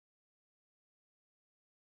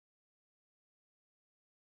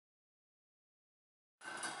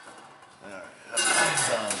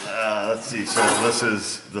Let's see, so this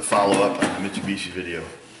is the follow-up on the Mitsubishi video,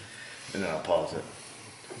 and then I'll pause it.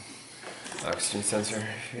 Oxygen sensor.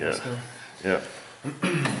 Yeah.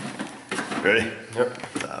 Ready?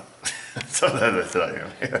 Yep. Sometimes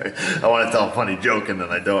I want to tell a funny joke and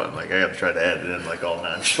then I don't. I'm like, I gotta try to add it in like all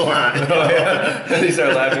nonchalant. Oh yeah. Then you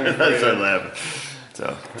start laughing. I start laughing.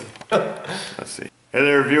 So, let's see. Hey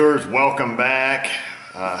there, viewers. Welcome back.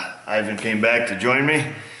 Ivan came back to join me.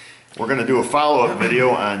 We're gonna do a follow-up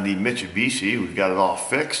video on the Mitsubishi. We've got it all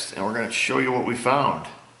fixed and we're gonna show you what we found.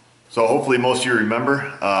 So hopefully most of you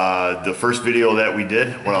remember the first video that we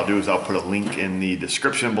did. What I'll do is I'll put a link in the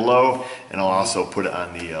description below and I'll also put it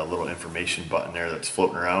on the little information button there that's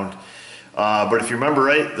floating around. But if you remember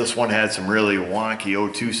right, this one had some really wonky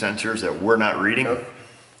O2 sensors that we're not reading.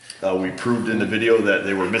 We proved in the video that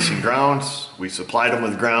they were missing grounds. We supplied them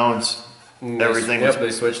with grounds. Everything was, they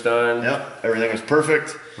switched on. Yep, everything was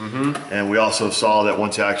perfect. And we also saw that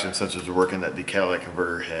once the oxygen sensors were working, that the catalytic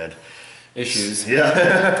converter had issues. Yeah,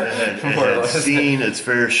 it had seen its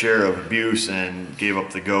fair share of abuse and gave up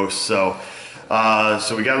the ghost. So,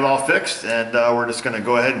 so we got it all fixed, and we're just going to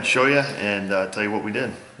go ahead and show you and tell you what we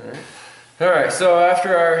did. All right. So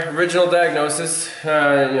after our original diagnosis,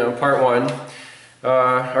 part 1,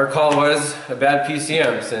 our call was a bad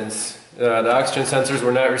PCM since the oxygen sensors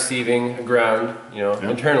were not receiving ground,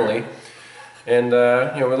 internally, and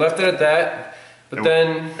we left it at that. But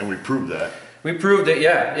then we proved that. We proved it,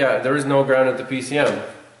 yeah, there was no ground at the PCM.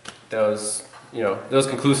 That was, that was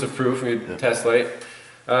conclusive proof. We had test light.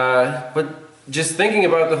 But just thinking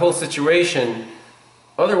about the whole situation,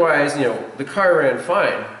 otherwise, the car ran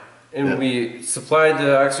fine. And we supplied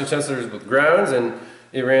the oxygen sensors with grounds and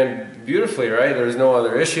it ran beautifully, right? There was no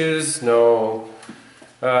other issues, no,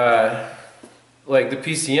 like the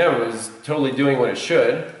PCM was totally doing what it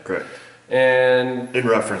should. Correct. And in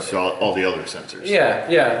reference to all the other sensors.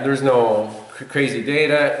 Yeah, there's no crazy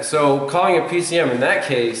data. So calling a PCM in that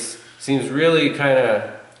case seems really kind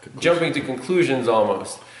of jumping to conclusions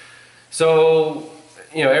almost. So,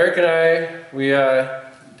 Eric and I, we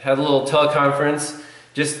had a little teleconference,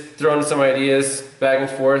 just throwing some ideas back and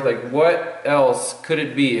forth, like what else could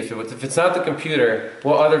it be? If it's not the computer,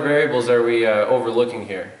 what other variables are we overlooking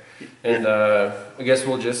here? And I guess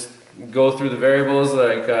we'll just go through the variables,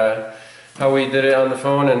 like how we did it on the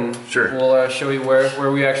phone, and we'll show you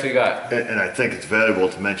where we actually got. And I think it's valuable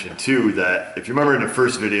to mention too that if you remember in the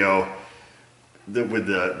first video with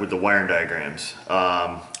the wiring diagrams,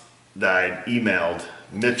 that I'd emailed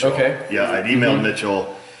Mitchell. Yeah, I'd emailed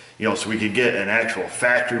Mitchell, so we could get an actual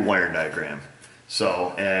factory wiring diagram.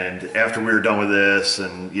 So, and after we were done with this,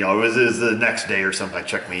 and it was the next day or something, I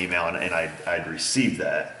checked my email and I'd received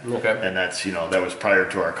that. And that's that was prior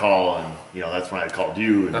to our call, and that's when I called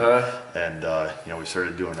you, and we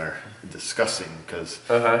started doing our discussing because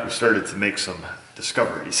we started to make some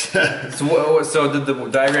discoveries. So did the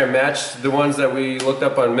diagram match the ones that we looked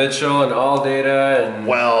up on Mitchell and All Data and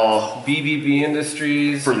BBB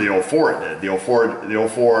Industries? For the 04 it did. The 04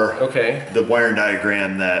 the wiring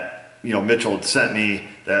diagram that Mitchell had sent me,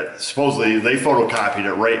 that supposedly they photocopied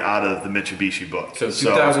it right out of the Mitsubishi book. So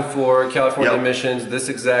 2004 California emissions, this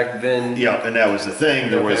exact VIN. Yeah, and that was the thing.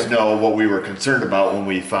 There was what we were concerned about when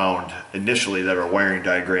we found initially that our wiring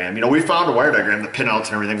diagram, we found a wire diagram, the pinouts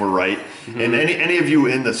and everything were right. And any of you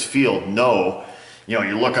in this field know, you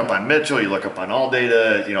look up on Mitchell, you look up on All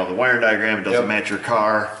Data, the wiring diagram, it doesn't match your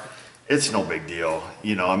car. It's no big deal.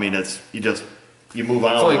 I mean, you move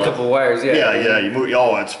on. It's only a couple wires, Yeah, you move.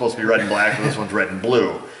 Oh, it's supposed to be red and black, but this one's red and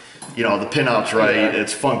blue. The pinout's right,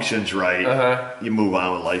 its function's right. You move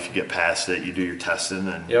on with life, you get past it, you do your testing,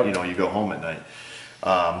 and you go home at night.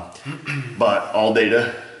 But All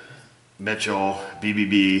Data, Mitchell,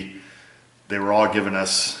 BBB, they were all giving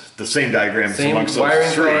us the same diagrams amongst those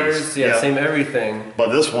wiring trees. colors, same everything. But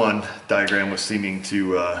this one diagram was seeming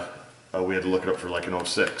to. We had to look it up for like an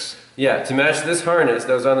 06. Yeah, to match this harness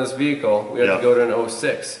that was on this vehicle, we had to go to an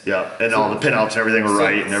 06. Yeah, and all the pinouts and everything were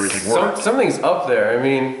right and everything worked. Something's up there. I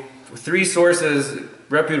mean, 3 sources,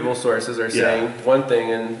 reputable sources, are saying one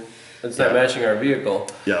thing and it's not matching our vehicle.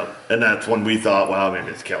 Yeah, and that's when we thought, well, maybe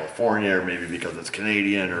it's California, or maybe because it's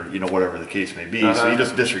Canadian, or whatever the case may be. So you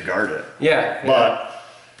just disregard it. But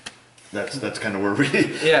that's kind of where we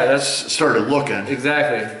started looking.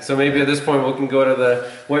 Exactly. So maybe at this point we can go to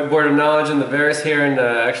the whiteboard of knowledge and the Varus here and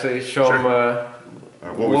actually show them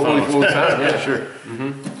what we found. Yeah, sure.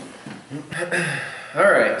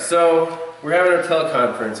 All right. So we're having a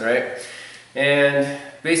teleconference, right? And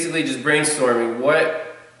basically just brainstorming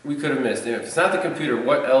what we could have missed. If it's not the computer,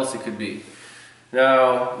 what else it could be.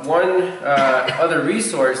 Now, one other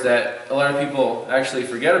resource that a lot of people actually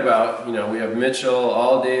forget about, we have Mitchell,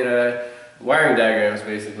 All Data, wiring diagrams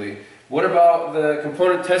basically. What about the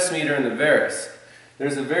component test meter in the Varus?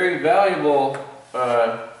 There's a very valuable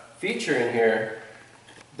feature in here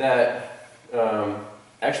that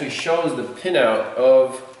actually shows the pinout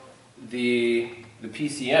of the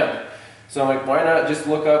PCM. So I'm like, why not just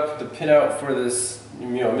look up the pinout for this,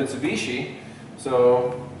 Mitsubishi?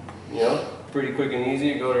 So, pretty quick and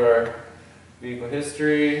easy. Go to our vehicle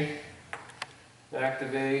history,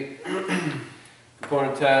 activate,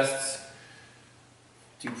 component tests,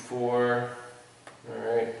 tube 4, all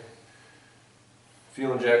right,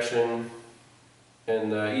 fuel injection,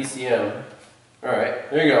 and ECM. All right,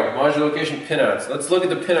 there you go, module location pinouts. Let's look at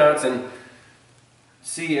the pinouts and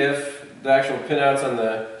see if the actual pinouts on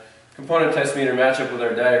the component test meter match up with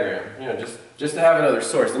our diagram. Just to have another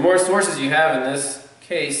source. The more sources you have in this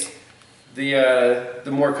case, the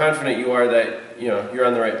more confident you are that you're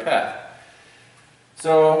on the right path.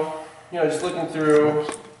 So, just looking through.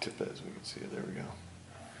 Tip that so we can see it. There we go.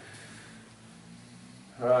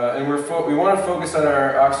 And we want to focus on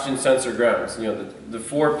our oxygen sensor grounds. The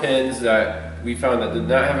 4 pins that we found that did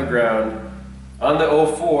not have a ground on the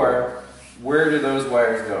 04. Where do those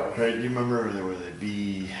wires go? Right. Do you remember there was a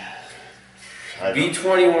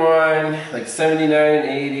B21, like 79 and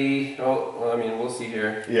 80. Oh, well, we'll see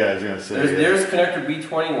here. Yeah, I was gonna say. There's connector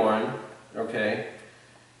B21. Okay,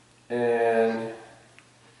 and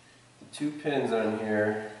the 2 pins on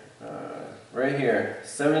here, right here,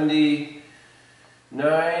 79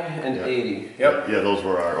 and 80. Yep. Yeah, those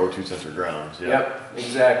were our O2 sensor grounds. Yep,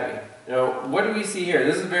 exactly. Now, what do we see here?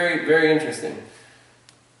 This is very, very interesting.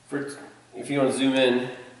 If you want to zoom in,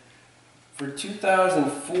 for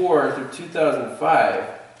 2004 through 2005,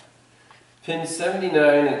 pins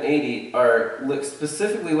 79 and 80 are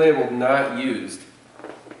specifically labeled not used.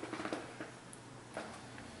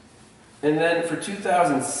 And then for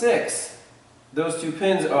 2006, those 2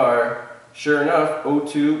 pins are, sure enough,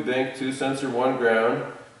 O2 bank 2 sensor 1 ground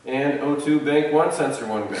and O2 bank 1 sensor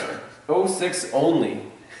 1 ground. 06 only.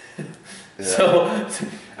 Yeah. So,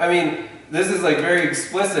 this is like very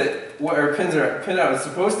explicit what our pinout is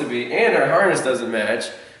supposed to be, and our harness doesn't match.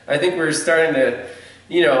 I think we're starting to,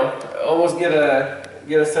 almost get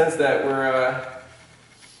a sense that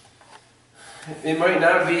it might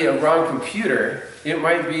not be a wrong computer. It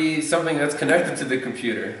might be something that's connected to the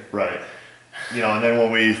computer. Right. And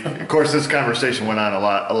then of course, this conversation went on a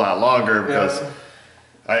lot longer because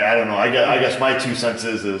I don't know. I guess my 2 cents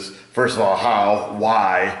is first of all, how,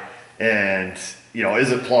 why, and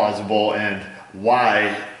is it plausible, and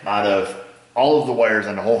why out of all of the wires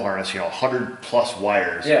on the whole harness, 100 plus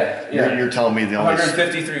wires. Yeah. You're telling me they only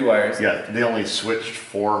 153 wires. Yeah, they only switched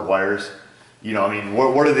 4 wires.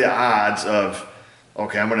 What are the odds of?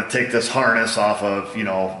 Okay, I'm going to take this harness off of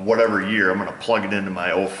whatever year. I'm going to plug it into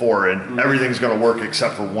my 04, and everything's going to work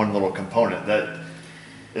except for one little component. That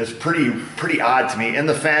is pretty odd to me. And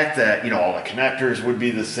the fact that all the connectors would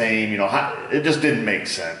be the same. It just didn't make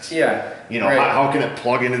sense. Yeah. Right. How can it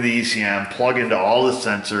plug into the ECM, plug into all the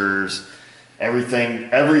sensors? Everything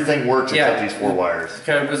works except these 4 wires. It's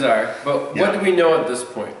kind of bizarre. But what do we know at this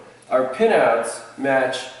point? Our pinouts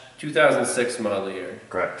match 2006 model year.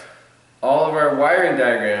 Correct. All of our wiring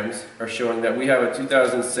diagrams are showing that we have a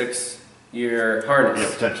 2006 year harness.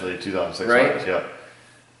 Yeah, potentially a 2006 right? harness, yeah.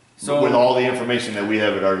 So, with all the information that we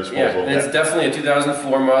have at our disposal. Yeah, and it's definitely a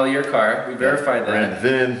 2004 model year car. We verified that. Ran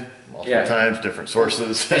VIN multiple times, different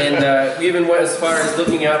sources. And we even went as far as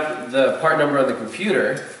looking up the part number on the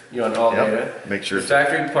computer, on all data. Make sure it's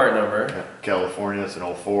factory part number. Yeah. California, it's an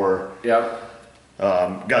 04. Yep.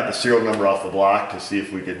 Got the serial number off the block to see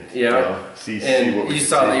if we could see what we you could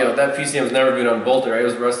saw see. that PCM's never been unbolted, right? It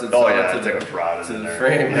was rusted I to think it was rotted the in there.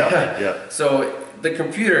 frame. Yeah. So the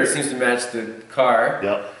computer seems to match the car.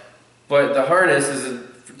 Yep. But the harness is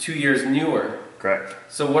 2 years newer. Correct.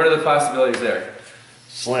 So what are the possibilities there?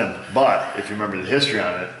 Slim. But if you remember the history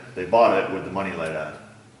on it, they bought it with the money light on.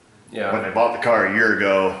 Yeah. When they bought the car a year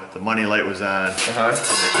ago, the money light was on. And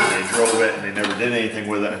they drove it, and they never did anything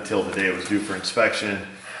with it until the day it was due for inspection.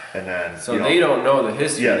 And then, so they don't know the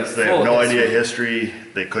history. Yes, they have no idea history.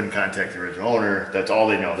 They couldn't contact the original owner. That's all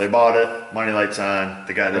they know. They bought it, money light's on.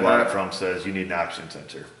 The guy they bought it from says, you need an oxygen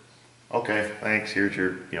sensor. Okay, thanks. Here's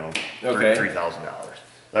your, $3,000.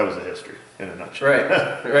 That was the history in a nutshell.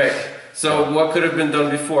 Right. So what could have been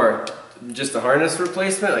done before? Just a harness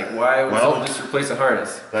replacement? Like, why would someone just replace a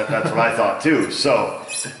harness? That's what I thought too. So,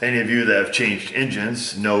 any of you that have changed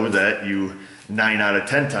engines know that you 9 out of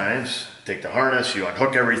 10 times take the harness, you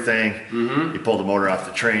unhook everything, you pull the motor off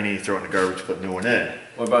the tranny, throw it in the garbage, put a new one in.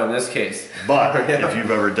 What about in this case? But if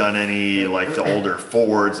you've ever done any like the older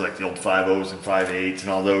Fords, like the old 5.0s and 5.8s and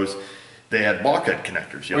all those, they had bulkhead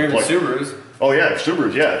connectors. Or even Subarus. Oh yeah,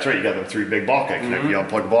 Subarus, yeah, that's right. You got them 3 big bulkhead connectors. You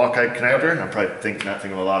unplug the bulkhead connector. I'm probably not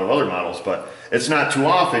thinking of a lot of other models, but it's not too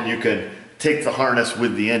often you can take the harness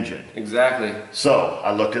with the engine. Exactly. So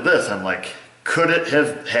I looked at this. I'm like, could it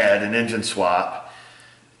have had an engine swap,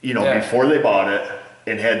 before they bought it,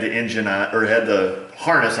 and had the engine on, or had the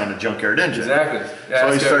harness on a junkyard engine? Exactly.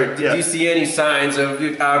 Yeah, So did you see any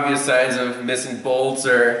obvious signs of missing bolts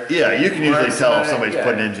or? Yeah, you can usually tell if somebody's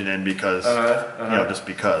put an engine in because, just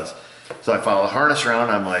because. So I follow the harness around.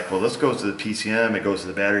 I'm like, well, this goes to the PCM. It goes to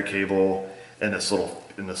the battery cable in this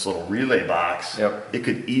little relay box. Yep. It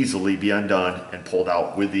could easily be undone and pulled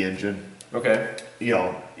out with the engine. Okay.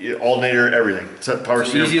 Alternator, everything. Set power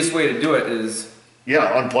So the easiest way to do it is.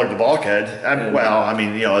 Yeah, unplug the bulkhead.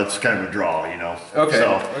 It's kind of a draw, Okay.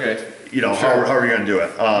 So, okay. how are you going to do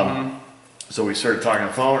it? So we started talking on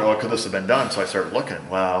the phone. Oh, could this have been done? So I started looking.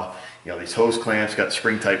 Wow, these hose clamps got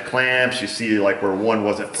spring type clamps. You see like where one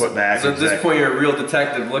wasn't put back. So at this point, you're a real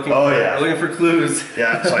detective looking for clues.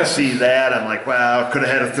 Yeah. So I see that. I'm like, wow, could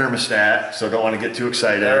have had a thermostat. So don't want to get too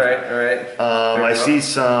excited. All right. I see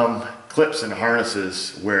some clips and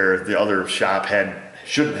harnesses where the other shop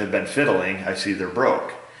shouldn't have been fiddling. I see they're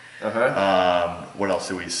broke. What else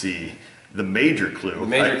do we see? The major clue.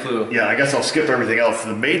 Yeah, I guess I'll skip everything else.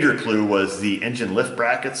 The major clue was the engine lift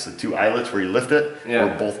brackets, the 2 eyelets where you lift it,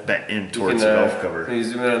 were both bent in towards the valve cover. Can you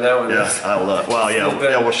zoom in on that one?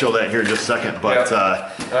 Yeah, we'll show that here in just a second. But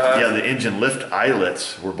the engine lift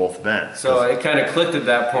eyelets were both bent. So it kind of clicked at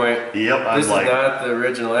that point. Yep, this is not the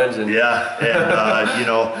original engine. Yeah, and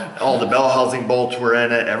all the bell housing bolts were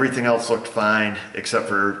in it. Everything else looked fine except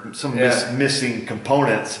for some missing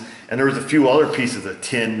components. And there was a few other pieces of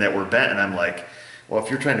tin that were bent, and I'm like, well, if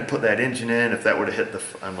you're trying to put that engine in, if that would have hit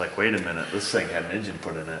I'm like, wait a minute, this thing had an engine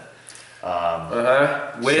put in it.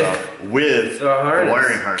 With the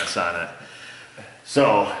wiring harness on it.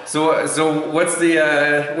 So what's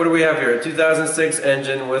the what do we have here? A 2006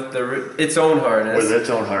 engine with its own harness. With its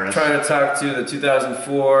own harness. Trying to talk to the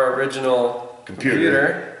 2004 original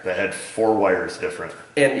computer that had 4 wires different.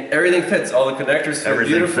 And everything fits. All the connectors fit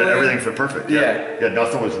beautifully. Everything fit perfect. Yeah,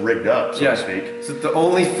 nothing was rigged up, so to speak. So the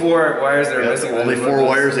only 4 wires that are missing. The only 4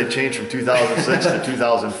 wires they changed from 2006 to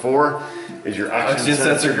 2004 is your oxygen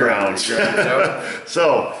sensor ground. So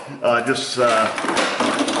just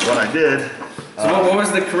what I did. So what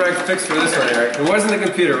was the correct fix for this one, Eric? It wasn't the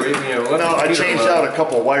computer. I changed out a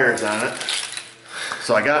couple of wires on it.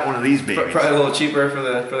 So I got one of these babies. Probably a little cheaper for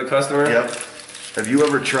the customer. Yep. Have you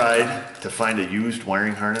ever tried to find a used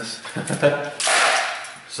wiring harness?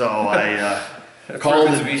 So I called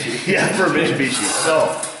Mitsubishi. Yeah, for Mitsubishi. So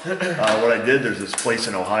what I did, there's this place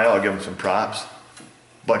in Ohio. I'll give them some props.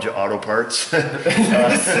 Budget Auto Parts.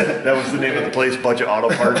 That was the name of the place, Budget Auto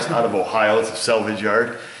Parts, out of Ohio. It's a salvage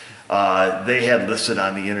yard. They had listed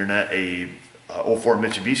on the internet a 04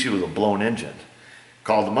 Mitsubishi with a blown engine.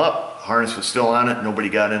 Called them up, harness was still on it, nobody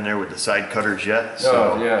got in there with the side cutters yet.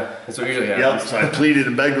 So, that's what usually happens. Yep, so I pleaded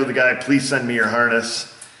and begged with the guy, please send me your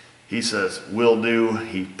harness. He says, will do.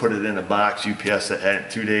 He put it in a box, UPS that had it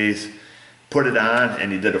 2 days, put it on,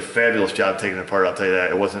 and he did a fabulous job taking it apart, I'll tell you that.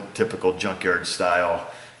 It wasn't typical junkyard style,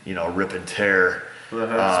 rip and tear.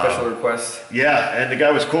 Special request. Yeah, and the guy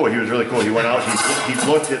was cool. He was really cool. He went out, he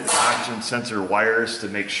looked at the oxygen sensor wires to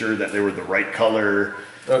make sure that they were the right color.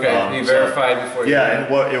 Okay, you verified before you and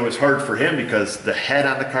it was hard for him because the head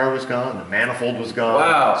on the car was gone, the manifold was gone.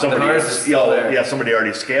 Wow, somebody, the harness is still there. Yeah, somebody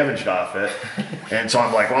already scavenged off it. And so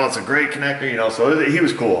I'm like, well, it's a great connector, so he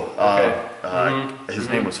was cool. His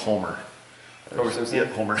name was Homer. Homer Simpson? Yeah,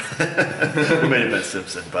 Homer. He may have been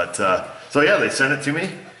Simpson. But, they sent it to me,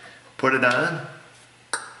 put it on,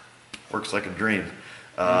 works like a dream.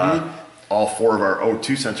 All 4 of our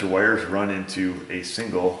O2 sensor wires run into a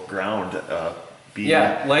single ground beam.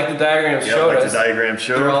 Yeah, like the diagram showed us. The diagram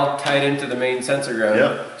showed. They're all tied into the main sensor ground.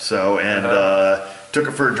 Yep. So, took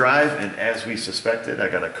it for a drive, and as we suspected, I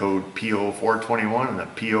got a code PO421 and a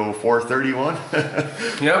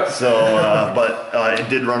PO431. Yep. So, it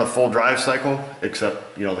did run a full drive cycle,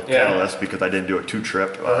 except, the catalyst, because I didn't do a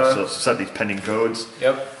 2-trip. So set these pending codes.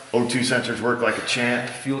 Yep. O2 sensors work like a champ.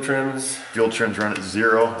 Fuel trims. Fuel trims run at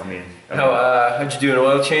 0. How'd you do an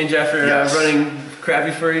oil change after running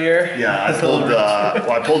crappy for a year? Yeah, I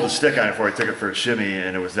pulled the stick on it before I took it for a shimmy,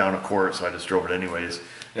 and it was down a quart, so I just drove it anyways.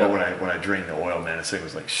 But when I drained the oil, man, this thing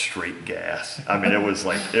was like straight gas. It was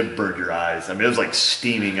like, it burned your eyes. It was like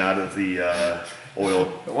steaming out of the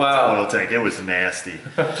oil tank. It was nasty.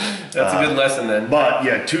 That's a good lesson then. But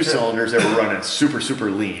you had 2 cylinders that were running super,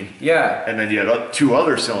 super lean. Yeah. And then you had 2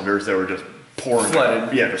 other cylinders that were just pouring.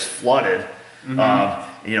 Flooded. Yeah, just flooded.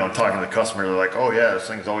 you know, talking to the customer, they're like, oh yeah, this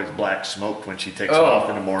thing's always black smoke when she takes off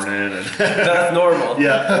in the morning. And That's normal.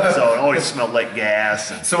 yeah, so it always smelled like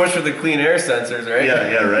gas. And so much for the clean air sensors, right?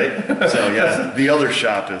 yeah, right. So yeah, the other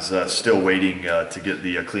shop is still waiting to get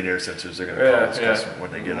the clean air sensors. They're going to call this customer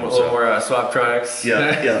when they get them. A little more Swaptronics.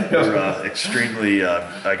 Yeah, they're extremely,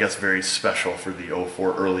 I guess, very special for the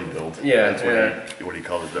 04 early build. Yeah, that's what he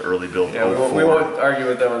called it, the early build. Yeah, we won't argue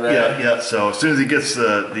with them on that. Yeah. So as soon as he gets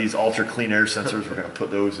these ultra clean air sensors, we're going to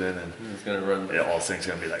put those in, and it's going to run. Yeah, all things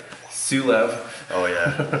going to be like Sulev. Oh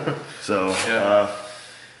yeah. So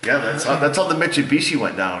that's how the Mitsubishi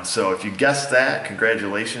went down. So if you guessed that,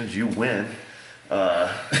 congratulations, you win.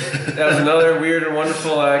 That was another weird and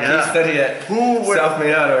wonderful case study at South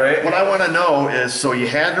Miata, right? What I want to know is, so you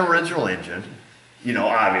had an original engine, you know,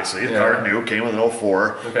 obviously the car new, came with an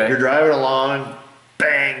 04. Okay. You're driving along,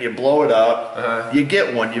 bang, you blow it up. You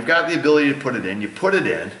get one. You've got the ability to put it in. You put it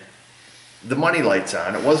in. The money light's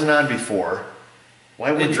on. It wasn't on before.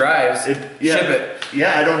 Why would it drives? Ship it.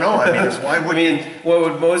 Yeah, I don't know. I mean, why would? What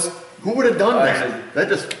would most? Who would have done that? That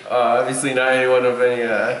just obviously not anyone of any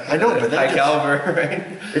I know, but high caliber, right?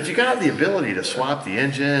 If you got the ability to swap the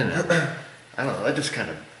engine, I don't know. That just kind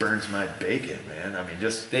of burns my bacon, man. I mean,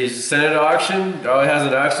 just they just send it to auction. Oh, it has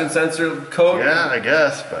an auction sensor code. Yeah, I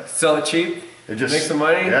guess, but sell it cheap. It just make some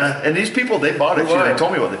money. Yeah, and these people, they bought it cheap. They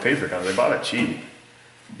told me what they paid for it. They bought it cheap.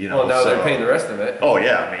 You know, well, now they're paying the rest of it. Oh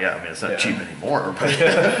yeah, I mean, it's not cheap anymore. But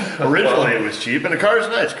originally it was cheap, and the car's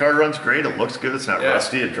nice. The car runs great. It looks good. It's not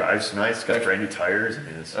rusty. It drives nice. It's got brand new tires. I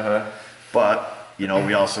mean, it's. But you know,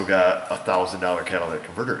 we also got $1,000 catalytic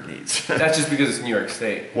converter it needs. That's just because it's New York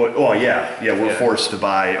State. Well, yeah. We're forced to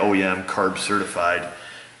buy OEM carb certified,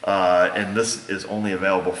 and this is only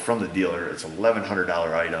available from the dealer. It's an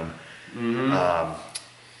 $1,100 item.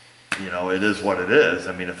 You know, it is what it is.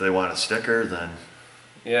 I mean, if they want a sticker, then.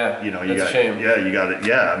 Yeah, you know, that's a shame. Yeah, you got it.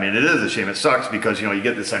 Yeah, I mean, it is a shame. It sucks because, you know, you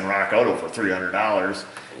get this thing Rock Auto for $300,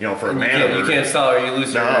 you know, for a man. You can't sell it or you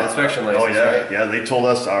lose your inspection license, right? Yeah, they told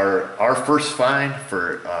us our first fine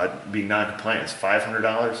for being non-compliant is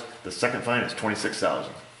 $500. The second fine is $26,000.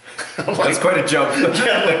 That's quite a jump.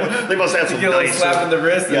 They must have some you get a dice. Slap in the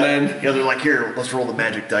wrist and then... Yeah, they're like, here, let's roll the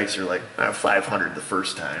magic dice. They're like, 500 the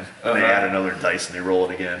first time. And they add another dice and they roll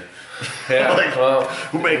it again. Yeah, like,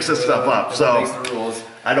 who makes this stuff up? So makes the rules.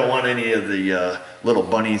 I don't want any of the little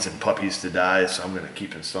bunnies and puppies to die, so I'm going to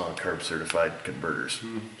keep installing carb certified converters,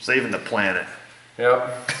 saving the planet.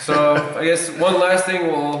 Yeah. So I guess one last thing,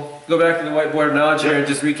 we'll go back to the whiteboard of knowledge here and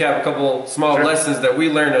just recap a couple small lessons that we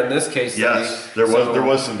learned on this case study. Yes, there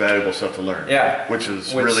was some valuable stuff to learn. Yeah, which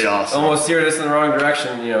was really awesome. Almost steered us in the wrong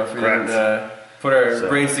direction, you know, if we didn't put our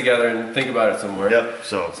brains together and think about it some more. Yep.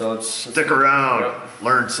 So let's stick around,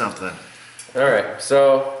 learn something. All right.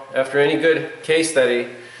 So after any good case study,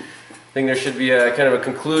 I think there should be a kind of a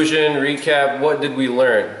conclusion, recap. What did we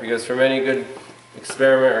learn? Because from any good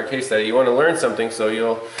experiment or case study, you want to learn something, so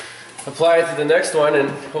you'll apply it to the next one and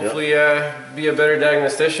hopefully be a better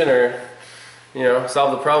diagnostician or, you know,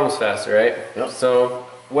 solve the problems faster, right? Yep. So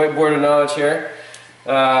whiteboard of knowledge here.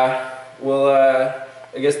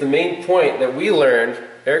 I guess the main point that we learned,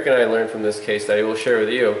 Eric and I learned from this case study, we'll share with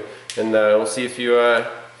you, and we'll see if you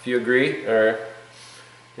agree or,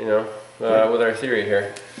 you know, with our theory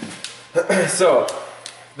here. So,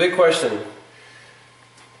 big question.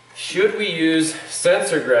 Should we use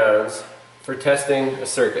sensor grounds for testing a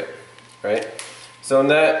circuit, right? So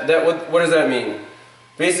what does that mean?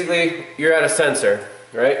 Basically, you're at a sensor,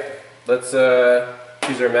 right? Let's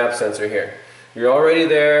choose our map sensor here. You're already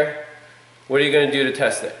there. What are you going to do to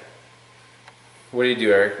test it? What do you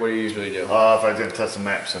do, Eric? What do you usually do? If I was going to test a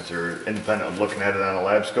map sensor, independent of looking at it on a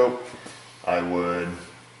lab scope, I would...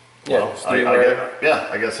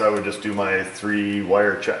 I guess I would just do my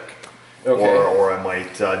 3-wire check. Okay. Or I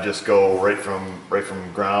might just go right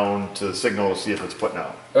from ground to signal to see if it's putting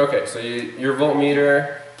out. Okay, so your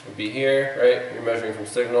voltmeter would be here, right? You're measuring from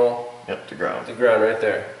signal. Yep, to ground. To ground right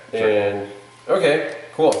there. Sure. And okay,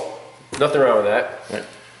 cool. Nothing wrong with that. Right.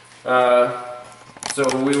 So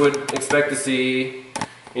we would expect to see,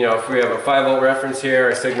 you know, if we have a 5-volt reference here,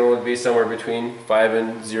 our signal would be somewhere between 5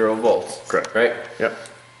 and 0 volts. Correct. Right? Yep.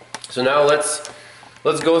 So now let's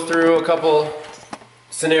go through a couple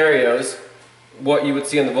scenarios, what you would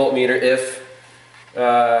see on the voltmeter if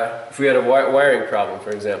we had a wiring problem,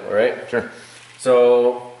 for example, right? Sure.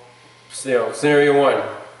 So, you know, scenario 1,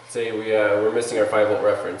 say we're missing our 5-volt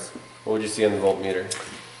reference. What would you see on the voltmeter?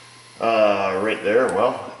 Right there,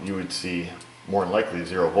 well, you would see more than likely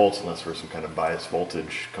 0 volts unless there's some kind of bias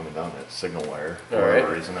voltage coming down that signal wire for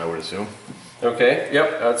whatever reason, I would assume. Okay,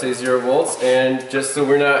 yep, I would say 0 volts. And just so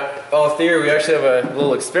we're not all theory, we actually have a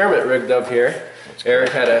little experiment rigged up here.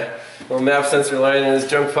 Eric had a little map sensor lying in his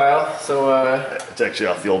junk pile, so It's actually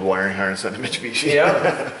off the old wiring harness on the Mitsubishi.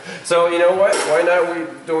 yeah. So you know what? Why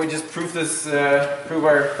not? Don't we just prove this? Prove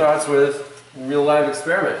our thoughts with real live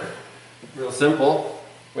experiment. Real simple.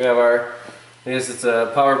 We have our. I guess it's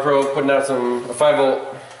a Power Pro putting out a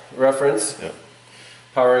 5-volt reference, Yep.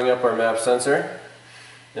 powering up our map sensor,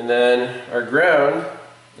 and then our ground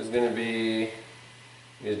is going to be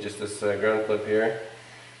just this ground clip here.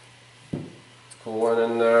 It's a cool one,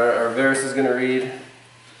 and our Varus is going to read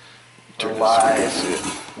our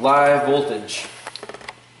live voltage.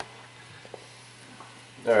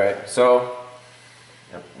 All right, so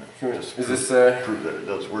Yep. is this Prove that it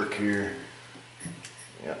does work here.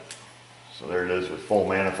 Yeah. So there it is with full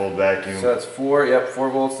manifold vacuum. so that's 4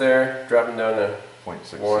 volts there, dropping down to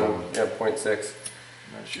 0.67. 1, yeah, 0.6.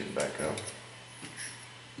 Now shooting back up.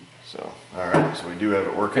 So, all right. So we do have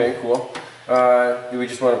it working. Okay, cool. Do we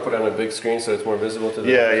just want to put it on a big screen so it's more visible to the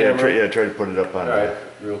Yeah, camera? try to put it up on. All right,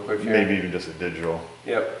 real quick here. Maybe even just a digital.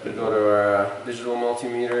 Yep, we go to our digital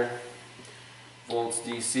multimeter, volts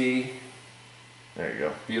DC. There you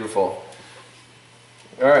go. Beautiful.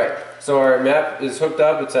 All right, so our map is hooked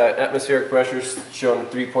up. It's at atmospheric pressure shown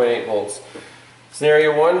 3.8 volts.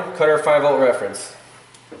 Scenario 1, cut our 5-volt reference.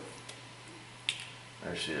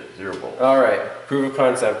 There she is, 0 volts. All right, proof of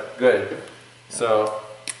concept, good. So,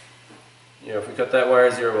 if we cut that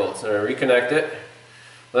wire 0 volts, and reconnect it.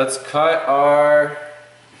 Let's cut our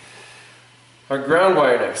ground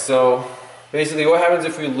wire next. So, basically what happens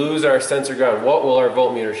if we lose our sensor ground? What will our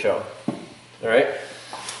voltmeter show? All right,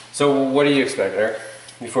 so what do you expect, Eric?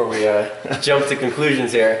 Before we jump to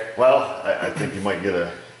conclusions here. Well, I think you might get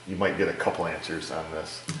a couple answers on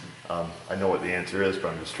this. I know what the answer is,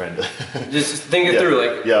 but I'm just trying to just think it through,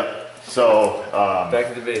 like. Yeah. So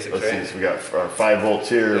back to the basics, let's right? see. So we got our 5 volts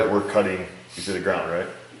here. Yep. We're cutting. You see the ground, right?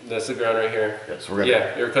 That's the ground right here. Yeah. So we're gonna.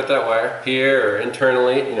 Yeah, you're cut that wire here or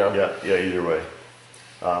internally, Yeah. Yeah. Either way.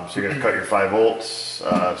 So you're gonna cut your 5 volts. So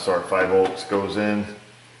our 5 volts goes in,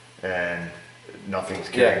 and nothing's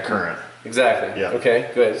carrying current. Exactly. Yeah.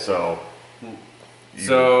 Okay. Good. So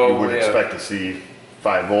you would expect to see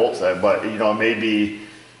 5 volts, but maybe,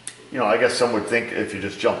 I guess some would think if you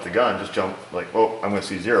just jump the gun, just jump like, oh, I'm going to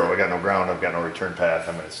see 0. I got no ground. I've got no return path.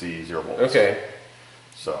 I'm going to see 0 volts. Okay.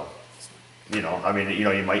 So, you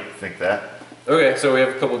might think that. Okay. So we have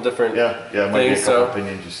a couple different. Yeah. It might be a things, couple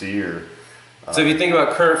opinions you see, or. So if you think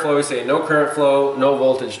about current flow, we say no current flow, no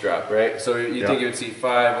voltage drop, right? So you think you would see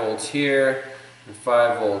 5 volts here, and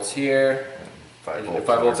 5 volts here, 5 and volts,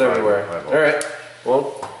 5 volts everywhere. 5 volts. All right.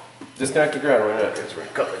 Well, disconnect the ground. Why not? Okay, so we're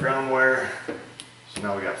gonna cut the ground wire. So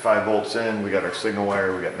now we got 5 volts in. We got our signal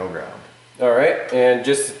wire. We got no ground. All right. And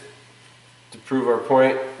just to prove our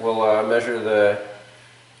point, we'll measure the.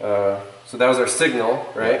 So that was our signal,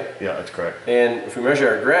 right? Yeah, that's correct. And if we measure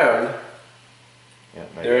our ground. Yeah,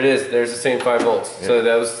 There it is. There's the same 5 volts. Yep. So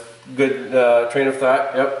that was good train of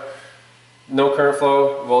thought. Yep. No current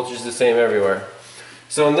flow. Voltage is the same everywhere.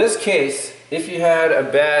 So in this case, if you had a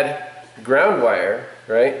bad ground wire,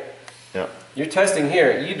 right? Yeah. You're testing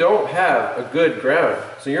here. You don't have a good ground.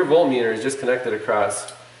 So your voltmeter is just connected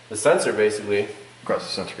across the sensor, basically. Across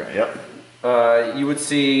the sensor ground. Yep. You would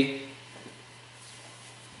see.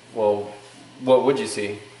 Well, what would you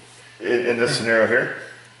see? In this scenario here.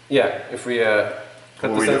 Yeah. If we cut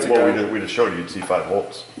the sensor ground. We just showed you, you'd see 5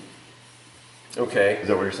 volts. Okay. Is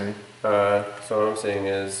that what you're saying? So what I'm saying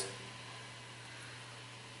is,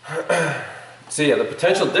 so yeah, the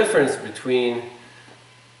potential difference between,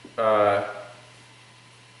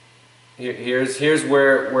 here's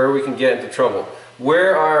where we can get into trouble.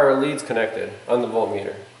 Where are our leads connected on the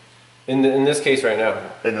voltmeter? In this case right now.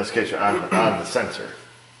 In this case, on the sensor.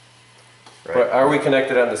 Right. But are we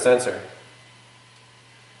connected on the sensor?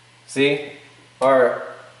 See? Our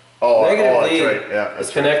negative lead right. Yeah, is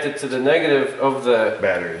connected to the negative of the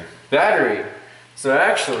battery. So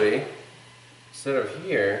actually, instead of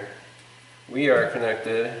here, we are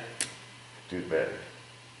connected to the battery.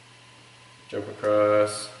 Jump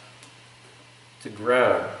across to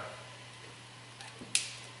ground.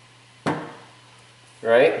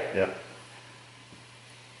 Right? Yep.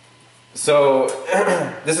 So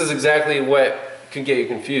this is exactly what can get you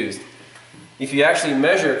confused. If you actually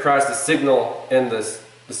measure across the signal and the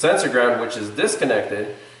sensor ground, which is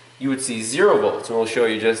disconnected, you would see 0 volts, and we'll show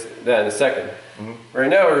you just that in a second. Mm-hmm. Right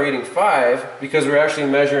now we're reading 5 because we're actually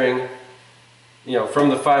measuring, from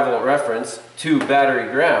the 5 volt reference to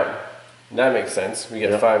battery ground. And that makes sense. We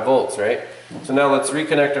get 5 volts, right? So now let's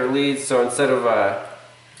reconnect our leads. So instead of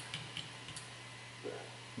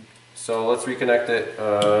so let's reconnect it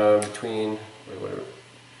between.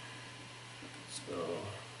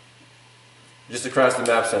 just across the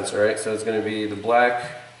map sensor, right? So it's going to be the black.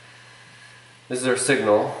 This is our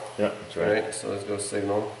signal. Yeah, that's right. So let's go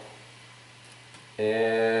signal.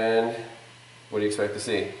 And what do you expect to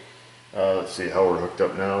see? Let's see how we're hooked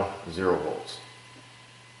up now. 0 volts.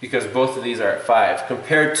 Because both of these are at 5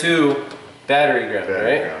 compared to battery ground,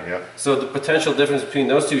 Battery right? ground, yep. So the potential difference between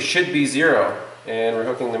those two should be 0. And we're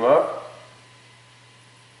hooking them up.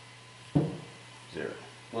 0.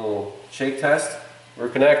 Little shake test. We're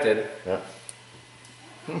connected. Yeah.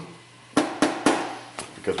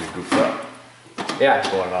 Because we goofed up. Yeah.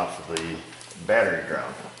 Going off of the battery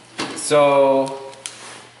ground. So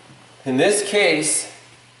in this case,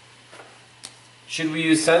 should we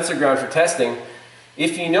use sensor ground for testing?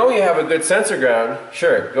 If you know you have a good sensor ground,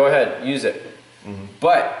 sure, go ahead, use it.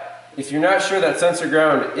 But if you're not sure that sensor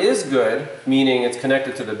ground is good, meaning it's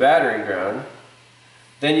connected to the battery ground,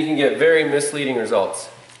 then you can get very misleading results.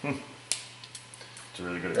 It's a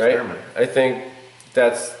really good Right? experiment. I think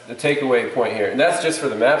that's the takeaway point here. And that's just for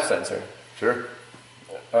the map sensor. Sure.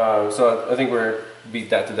 So I think we're beat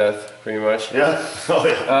that to death pretty much. Yeah. Oh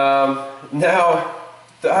yeah. Now,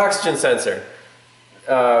 the oxygen sensor.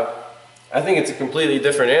 I think it's a completely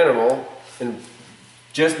different animal, and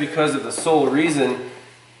just because of the sole reason,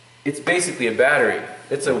 it's basically a battery.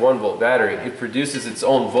 It's a 1-volt battery. It produces its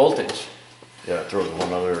own voltage. Yeah, it throws a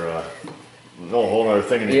whole other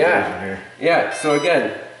thing in the equation here. Yeah, so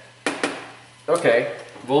again, okay,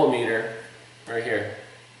 voltmeter right here.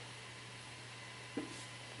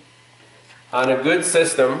 On a good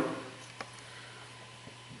system,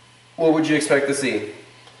 what would you expect to see?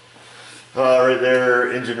 Right there,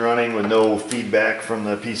 engine running with no feedback from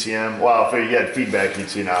the PCM. Well, if you had feedback, you'd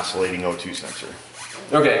see an oscillating O2 sensor.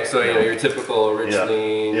 Okay, so you know your typical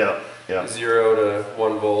Richlin Yeah. 0 to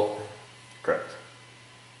 1 volt Correct.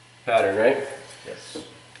 pattern, right? Yes.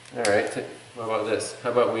 All right. What about this?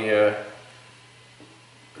 How about we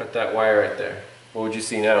cut that wire right there? What would you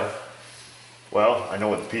see now? Well, I know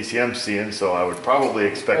what the PCM's seeing, so I would probably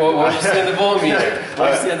expect. Well, what would you see in the voltmeter? What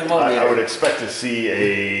would you see in the voltmeter? I would expect to see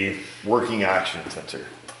a working oxygen sensor.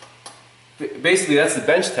 Basically, that's the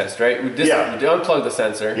bench test, right? We unplug the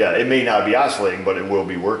sensor. Yeah, it may not be oscillating, but it will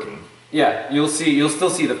be working. Yeah, you'll still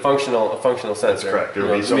see a functional sensor. That's correct.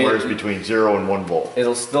 It'll be somewhere between 0 and 1 volt.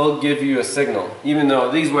 It'll still give you a signal, even though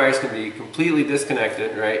these wires can be completely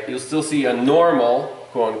disconnected, right? You'll still see a normal,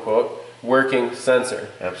 quote unquote, working sensor.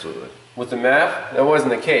 Absolutely. With the map, that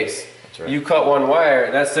wasn't the case. That's right. You cut one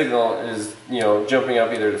wire, that signal is jumping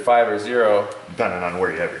up either to 5 or 0. Depending on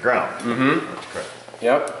where you have your ground. Mm-hmm. That's correct.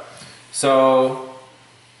 Yep. So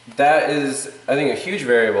that is, I think, a huge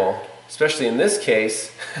variable, especially in this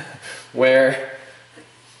case, where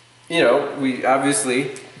we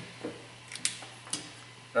obviously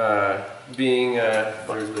being Black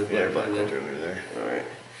controller there. All right.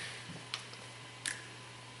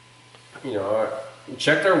 We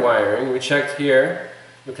checked our wiring. We checked here.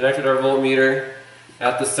 We connected our voltmeter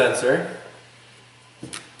at the sensor.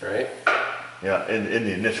 Right. Yeah, in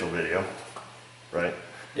the initial video, right?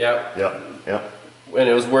 Yep. Yep. And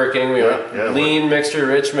it was working. We went lean mixture,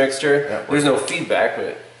 rich mixture. Yeah, there's no feedback,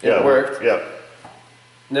 but it worked. Yep.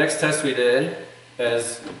 Next test we did,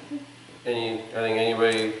 as I think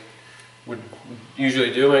anybody would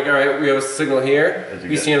usually do, like, all right, we have a signal here.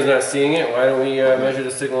 PCM's not seeing it. Why don't we measure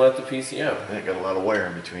the signal at the PCM? I think got a lot of wire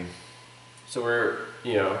in between. So we're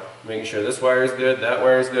making sure this wire is good, that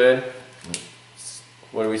wire is good.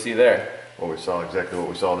 What do we see there? Well, we saw exactly what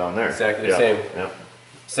we saw down there. Exactly the same. Yep.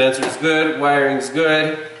 Sensor's good, wiring's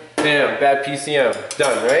good. Bam, bad PCM.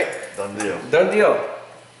 Done, right? Done deal. Done deal.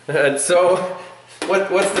 And so,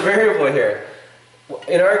 what's the variable here?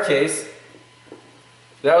 In our case,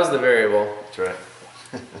 that was the variable. That's right.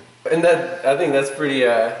 And I think that's pretty,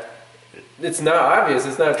 it's not obvious,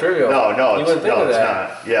 it's not trivial. No, you wouldn't think of it's that.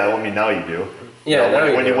 not. Yeah, well, I mean, now you do. Yeah, now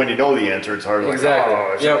you do. When you know the answer, it's hard to Exactly.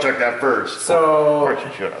 I should check that first. So, of course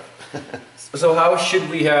you should have. So how should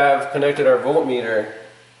we have connected our voltmeter,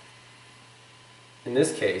 in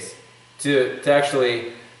this case, to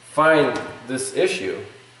actually find this issue?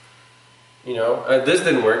 This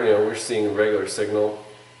didn't work, we're seeing a regular signal.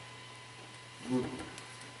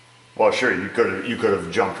 Well, sure, you could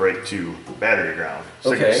have jumped right to battery ground.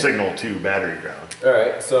 Signal to battery ground. All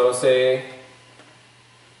right, so say,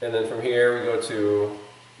 and then from here we go to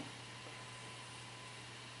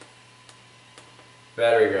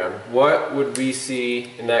battery ground. What would we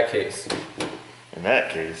see in that case? In that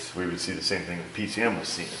case, we would see the same thing the PCM was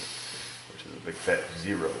seeing, which is a big fat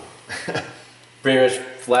 0. Pretty much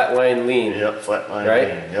flat line lean. Yep, flat line right?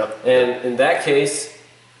 lean. Yep. And in that case,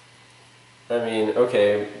 I mean,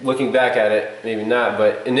 okay, looking back at it, maybe not,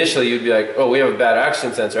 but initially you'd be like, oh, we have a bad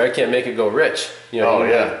oxygen sensor. I can't make it go rich. You know, Oh,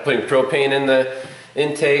 yeah. like putting propane in the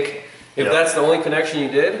intake. If Yep. that's the only connection you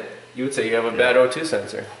did, you would say you have a bad O2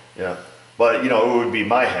 sensor. Yeah. But, you know, it would be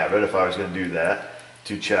my habit if I was going to do that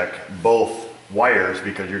to check both wires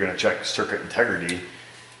because you're going to check circuit integrity.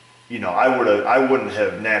 You know, I wouldn't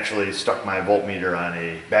have naturally stuck my voltmeter on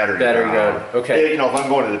a battery ground. Okay. You know, if I'm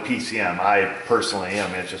going to the PCM, I personally am.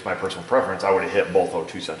 I mean, it's just my personal preference. I would have hit both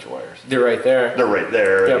O2 sensor wires. They're right there. They're right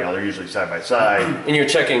there. Yep. You know, they're usually side by side. And you're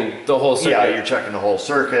checking the whole circuit. Yeah, you're checking the whole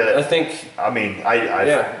circuit. I think. I mean,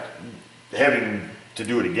 having to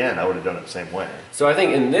do it again, I would have done it the same way. So I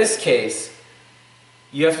think in this case,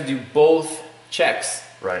 you have to do both checks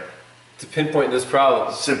Right. to pinpoint this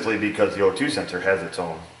problem. Simply because the O2 sensor has its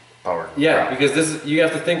own power. Yeah, ground. because you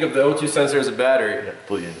have to think of the O2 sensor as a battery. Yeah,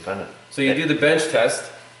 completely independent. So you do the bench test,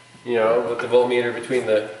 you know, with the voltmeter between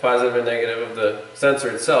the positive and negative of the sensor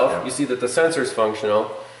itself. Yeah. You see that the sensor is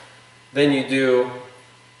functional. Then you do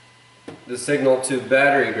the signal to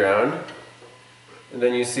battery ground. And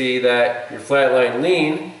then you see that your flat line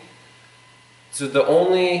lean. So the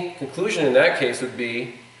only conclusion in that case would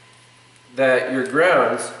be that your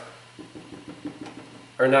grounds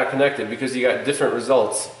are not connected because you got different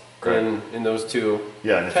results in those two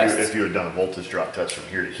Yeah, and tests. if you had done a voltage drop test from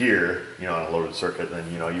here to here, you know, on a loaded circuit, then,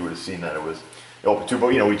 you know, you would have seen that it was open too. But,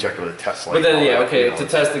 you know, we checked with a test light. But then, and all yeah, that, okay, you know, to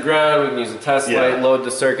test the ground, we can use a test Yeah. light, load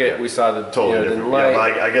the circuit. We saw the totally you know, different. the light, Yeah,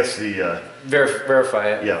 but I guess the verify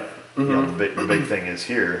it. yeah, you know, the big thing is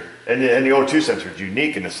here, and the O2 sensor is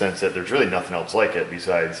unique in the sense that there's really nothing else like it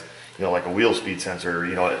besides, you know, like a wheel speed sensor.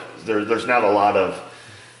 You know, there's not a lot of,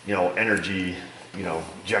 you know, energy, you know,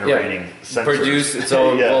 generating sensors. Produce its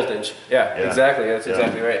own Yeah. voltage. Yeah, Yeah. exactly. That's Yeah.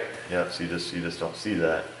 exactly right. Yeah, so you just don't see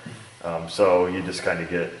that. So you just kind of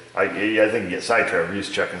get, I think you get sidetracked. You're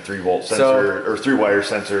just checking 3-volt sensor or 3-wire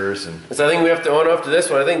sensors, and So I think we have to own up to this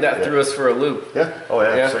one. I think that Yeah. threw us for a loop. yeah, oh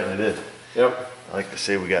yeah, Yeah. it certainly did. Yep. I like to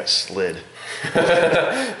say we got slid.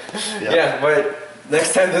 Yeah, but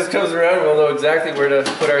next time this comes around, we'll know exactly where to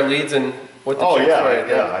put our leads and what to Oh check yeah, for. I think.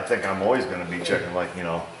 yeah. I think I'm always going to be checking, like, you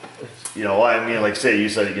know, I mean, like say you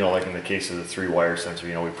said, you know, like in the case of the 3-wire sensor,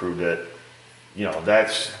 you know, we proved it. You know,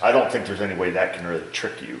 I don't think there's any way that can really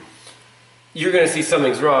trick you. You're going to see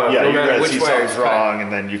something's wrong, Yeah, no you're matter going to which see wire something's wrong,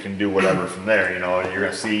 and then you can do whatever from there. You know, and you're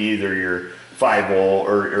going to see either your 5-volt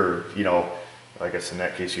or you know, I guess in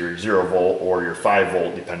that case your 0-volt or your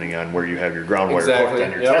 5-volt, depending on where you have your ground wire hooked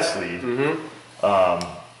on your test lead.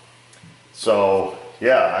 So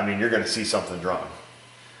yeah, I mean, you're going to see something's wrong.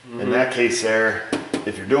 In that case, there,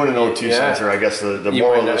 if you're doing an O2 sensor, I guess the You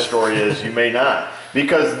moral might of the not. story is you may not,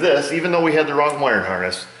 because this, even though we had the wrong wiring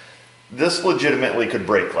harness, this legitimately could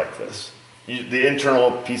break like this. The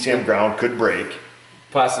internal PCM ground could break.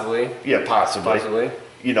 Possibly. Yeah, possibly. Possibly.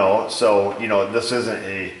 You know, so, you know, this isn't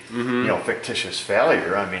a, you know, fictitious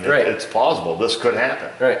failure. I mean, Right. it's plausible. This could happen.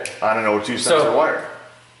 Right. On an O2 sensor So- wire.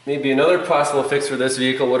 Maybe another possible fix for this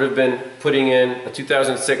vehicle would have been putting in a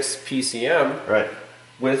 2006 PCM Right.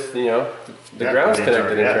 with, you know, the Yeah, grounds the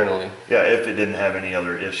connected yeah. internally. Yeah, if it didn't have any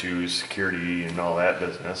other issues, security and all that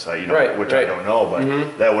business, you know, Right, which right. I don't know,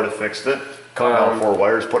 but that would have fixed it. Cutting out 4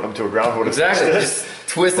 wires, putting them to a ground would have Exactly. fixed Just it.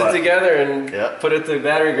 twist But- it together and Yeah. put it to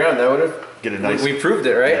battery ground. That would have. Get a nice. We proved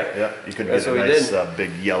it, right? Yeah, yeah. You could That's get a what we nice did. big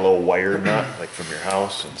yellow wire nut, like from your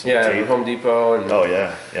house, and some Yeah, tape. Home Depot and Oh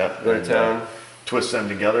yeah, yeah. go to And, town. twist them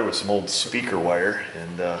together with some old speaker wire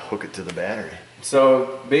and hook it to the battery.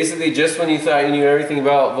 So basically, just when you thought you knew everything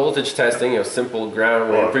about voltage testing, you know, simple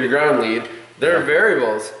ground, Well, pretty ground lead, there are yeah.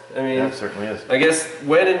 variables. I mean, Yeah, it certainly is. I guess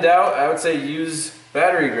when in doubt, I would say use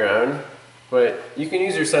battery ground, but you can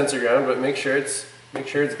use your sensor ground, but make sure it's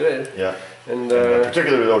good. Yeah. And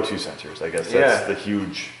particularly with O2 sensors, I guess that's yeah. the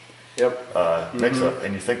huge yep. mix-up.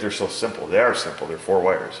 And you think they're so simple. They are simple. They're 4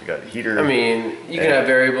 wires. You got a heater. I mean, you can and- have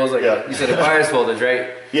variables like Yeah. you said, a bias voltage, right?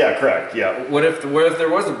 Yeah, correct. Yeah. What if there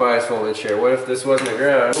was a bias voltage here? What if this wasn't a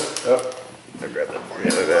ground? Oh, I'll grab that for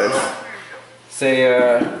you. say,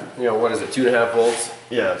 you know, what is it, 2.5 volts?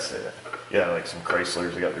 Yeah, let's say that. Yeah, like some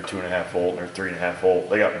Chryslers, they got their 2.5 volt and their 3.5 volt.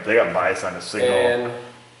 They got bias on the signal. And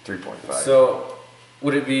 3.5. so,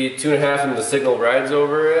 would it be 2.5 and the signal rides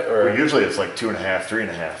over it, or Well, usually it's like 2.5,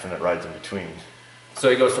 3.5, and it rides in between. so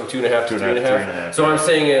it goes from 2.5 to 2.5, 3.5? 3.5, So what I'm yeah.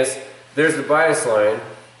 saying is, there's the bias line,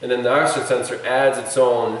 and then the oxygen sensor adds its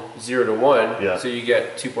own 0 to 1, Yeah. so you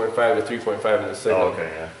get 2.5 to 3.5 in the signal. Oh, okay,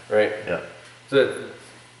 yeah. Right? Yeah. So that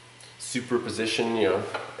superposition, you know,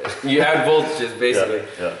 you add voltages basically.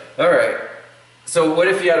 Yeah. All right. So what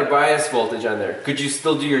if you had a bias voltage on there? Could you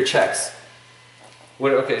still do your checks?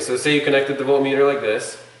 Okay, so say you connected the voltmeter like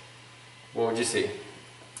this. What would you see?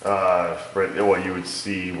 Right, well, you would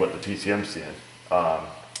see what the PCM's seeing.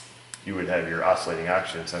 You would have your oscillating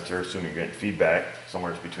oxygen sensor, assuming you're getting feedback,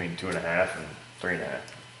 somewhere between 2.5 and 3.5.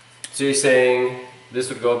 So you're saying this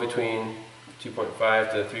would go between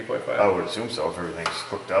 2.5 to 3.5? I would assume so, if everything's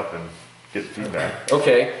hooked up and getting feedback.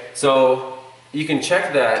 Okay, so you can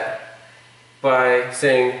check that by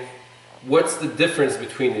saying, what's the difference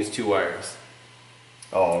between these two wires?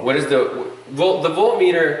 Oh, What is the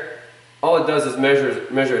voltmeter? All it does is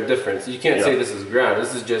measure a difference. You can't say this is ground.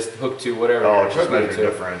 This is just hooked to whatever oh, you're it's just hooking it measuring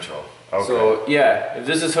to. differential. Okay. So yeah, if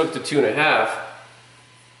this is hooked to 2.5,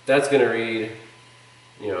 that's going to read,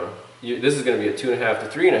 this is going to be a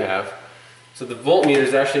 2.5 to 3.5. So the voltmeter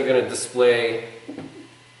is actually going to display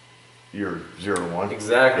your 0 to 1.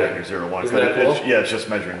 Exactly. Yeah, your 0 to 1. Isn't that cool? Yeah, it's just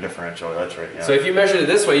measuring differential. That's right. Yeah. So if you measured it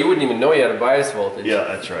this way, you wouldn't even know you had a bias voltage. Yeah,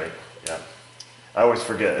 that's right. Yeah. I always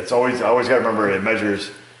forget. I always got to remember it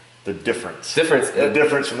measures the difference. The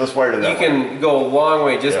difference from this wire to that You can go a long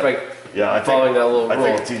way just by following that little rule. I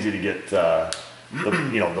think it's easy to get the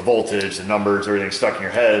voltage, the numbers, everything stuck in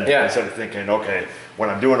your head. Yeah. Instead of thinking, okay,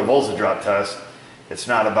 when I'm doing a voltage drop test, it's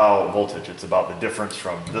not about voltage. It's about the difference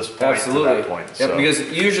from this point to that point. Yep, So, because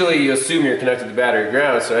usually you assume you're connected to battery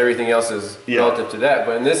ground, so everything else is relative to that.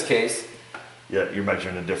 But in this case, yeah, you're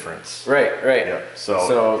measuring the difference. Right. Yeah.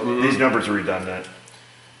 So these numbers are redundant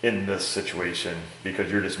in this situation because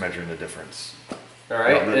you're just measuring the difference. All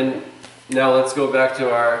right, and now let's go back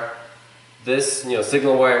to this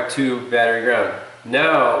signal wire to battery ground.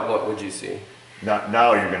 Now what would you see?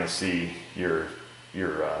 Now you're going to see your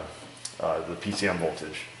the PCM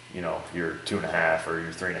voltage. Your 2.5 or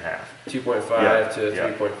your 3.5. 2.5 to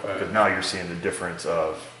 3.5. Because now you're seeing the difference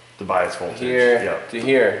of the bias voltage. Here to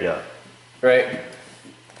here. Yeah. Right.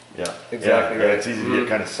 Yeah. Exactly right. right. It's easy to get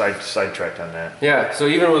kind of sidetracked on that. Yeah. So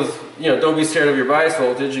even with don't be scared of your bias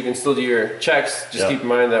voltage. You can still do your checks. Just keep in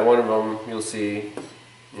mind that one of them you'll see,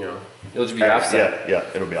 it'll just be offset. Yeah.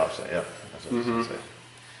 It'll be offset. Yeah. That's what I was gonna say.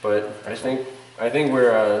 But I think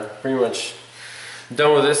we're pretty much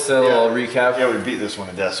done with this little recap. Yeah, we beat this one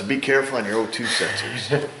to death. So be careful on your O2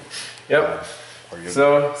 sensors. Yep.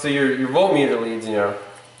 So your voltmeter leads,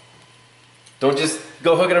 don't just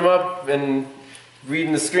go hooking them up and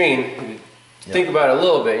reading the screen. Think about it a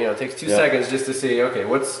little bit. It takes 2 seconds just to see. Okay,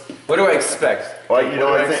 what do I expect? Well,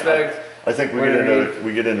 I think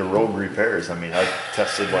we get into road repairs. I mean, I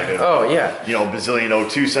tested like a bazillion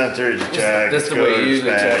O2 sensors. You check. That's the way you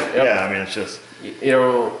usually check. Yep. Yeah, I mean, it's just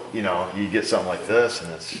you get something like this,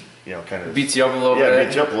 and it's kind of beats you up a little bit. Yeah,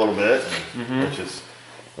 beats you up a little bit, which is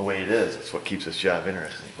the way it is. It's what keeps this job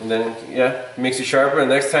interesting. And then it makes you sharper. And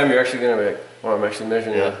next time you're actually going to be like, well, I'm actually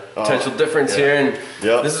measuring the potential difference here, and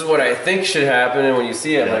this is what I think should happen. And when you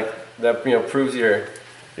see it, like that, proves your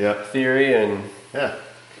theory and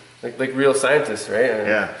like real scientists,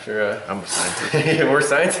 right? Sure. I'm a scientist. We're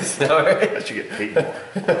scientists now, right? I should get paid more.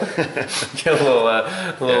 Get a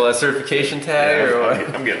little certification tag or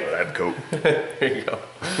what? I'm getting a lab coat. There you go.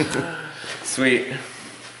 Sweet.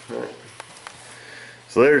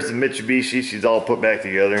 So there's the Mitsubishi. She's all put back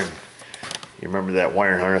together. You remember that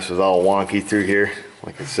wiring harness was all wonky through here.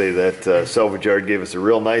 Like I say, that salvage yard gave us a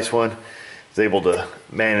real nice one. Was able to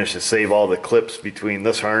manage to save all the clips between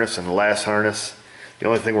this harness and the last harness. The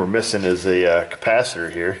only thing we're missing is a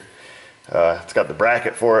capacitor here. It's got the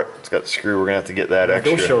bracket for it. It's got the screw. We're gonna have to get that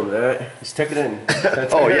extra. Don't show them that. Just tuck it in.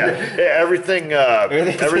 Oh yeah, everything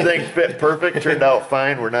fit perfect. Turned out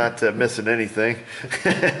fine. We're not missing anything.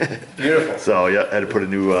 Beautiful. So yeah, I had to put a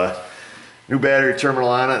new battery terminal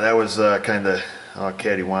on it. That was kind of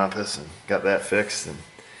cattywampus, and got that fixed.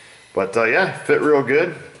 But fit real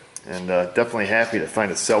good, and definitely happy to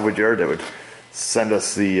find a salvage yard that would send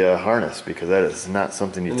us the harness, because that is not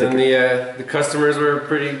something you take. And then the customers were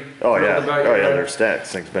pretty thrilled about they're stacked.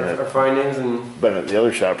 Thing's been our findings and been at the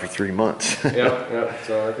other shop for 3 months. yeah.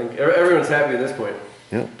 So I think everyone's happy at this point.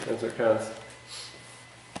 Yeah, that's what counts.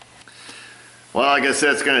 Well, I guess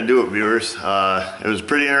that's gonna do it, viewers. It was a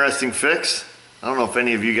pretty interesting fix. I don't know if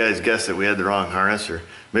any of you guys guessed that we had the wrong harness, or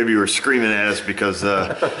maybe you were screaming at us because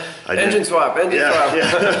engine swap.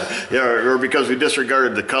 Or because we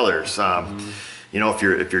disregarded the colors.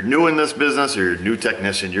 If you're new in this business or you're a new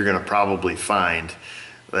technician, you're going to probably find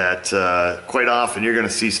that quite often you're going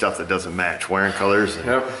to see stuff that doesn't match wiring colors.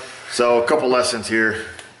 So a couple lessons here: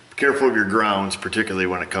 be careful of your grounds, particularly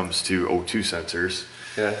when it comes to O2 sensors.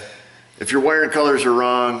 Yeah. If your wiring colors are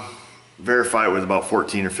wrong, verify it with about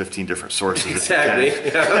 14 or 15 different sources. Exactly.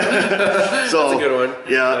 Yeah. So, that's a good one.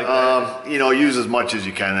 Yeah. Use as much as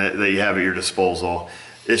you can that you have at your disposal.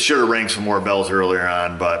 It should have rang some more bells earlier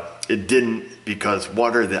on, but it didn't because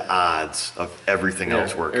what are the odds of everything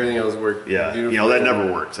else working? Everything else works. Yeah, you know, that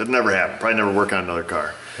never works. It never happened. Probably never work on another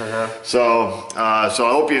car. So I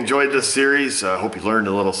hope you enjoyed this series. I hope you learned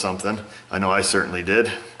a little something. I know I certainly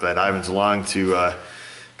did. Glad Ivan's along to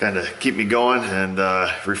kind of keep me going and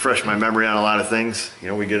refresh my memory on a lot of things. You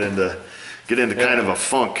know, we get into kind of a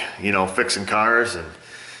funk, you know, fixing cars,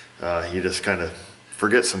 and you just kind of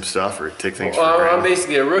forget some stuff or take things for granted. I'm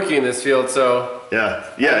basically a rookie in this field, so yeah.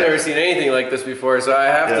 I've never seen anything like this before, so I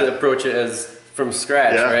have to approach it as from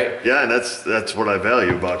scratch, right? Yeah, and that's what I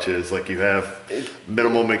value about you, is like you have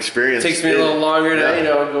minimum experience. It takes me a little longer to, you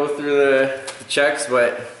know, go through the checks,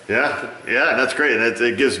 but... Yeah, and that's great. And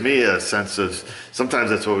it gives me a sense of, sometimes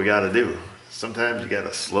that's what we got to do. Sometimes you got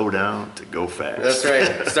to slow down to go fast. That's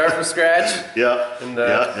right. Start from scratch.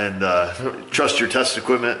 And trust your test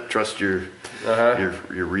equipment, trust your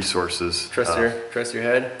resources. Trust your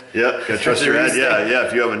head. Yeah, trust your head. Yeah.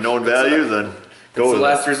 If you have a known value, then go with it. It's the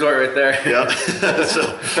last resort right there. Yeah.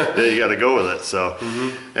 So you got to go with it. So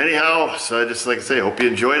anyhow, so I just like to say, hope you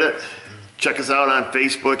enjoyed it. Check us out on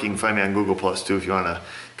Facebook. You can find me on Google Plus too if you want to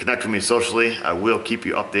connect with me socially. I will keep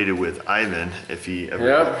you updated with Ivan if he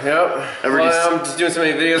ever. I'm just doing so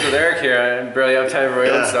many videos with Eric here. I barely have time for my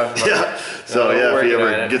own stuff. So if he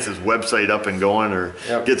ever gets his website up and going or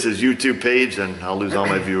gets his YouTube page, then I'll lose all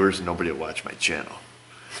my viewers and nobody will watch my channel.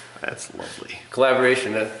 That's lovely.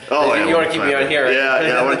 Collaboration. Oh, you want to keep me on here, right?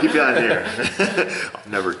 Yeah, I want to keep you on here. I'll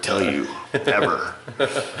never tell you, ever.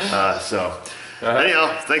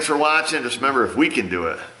 Anyhow, thanks for watching. Just remember, if we can do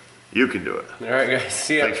it, you can do it. All right, guys.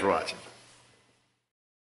 See ya. Thanks for watching.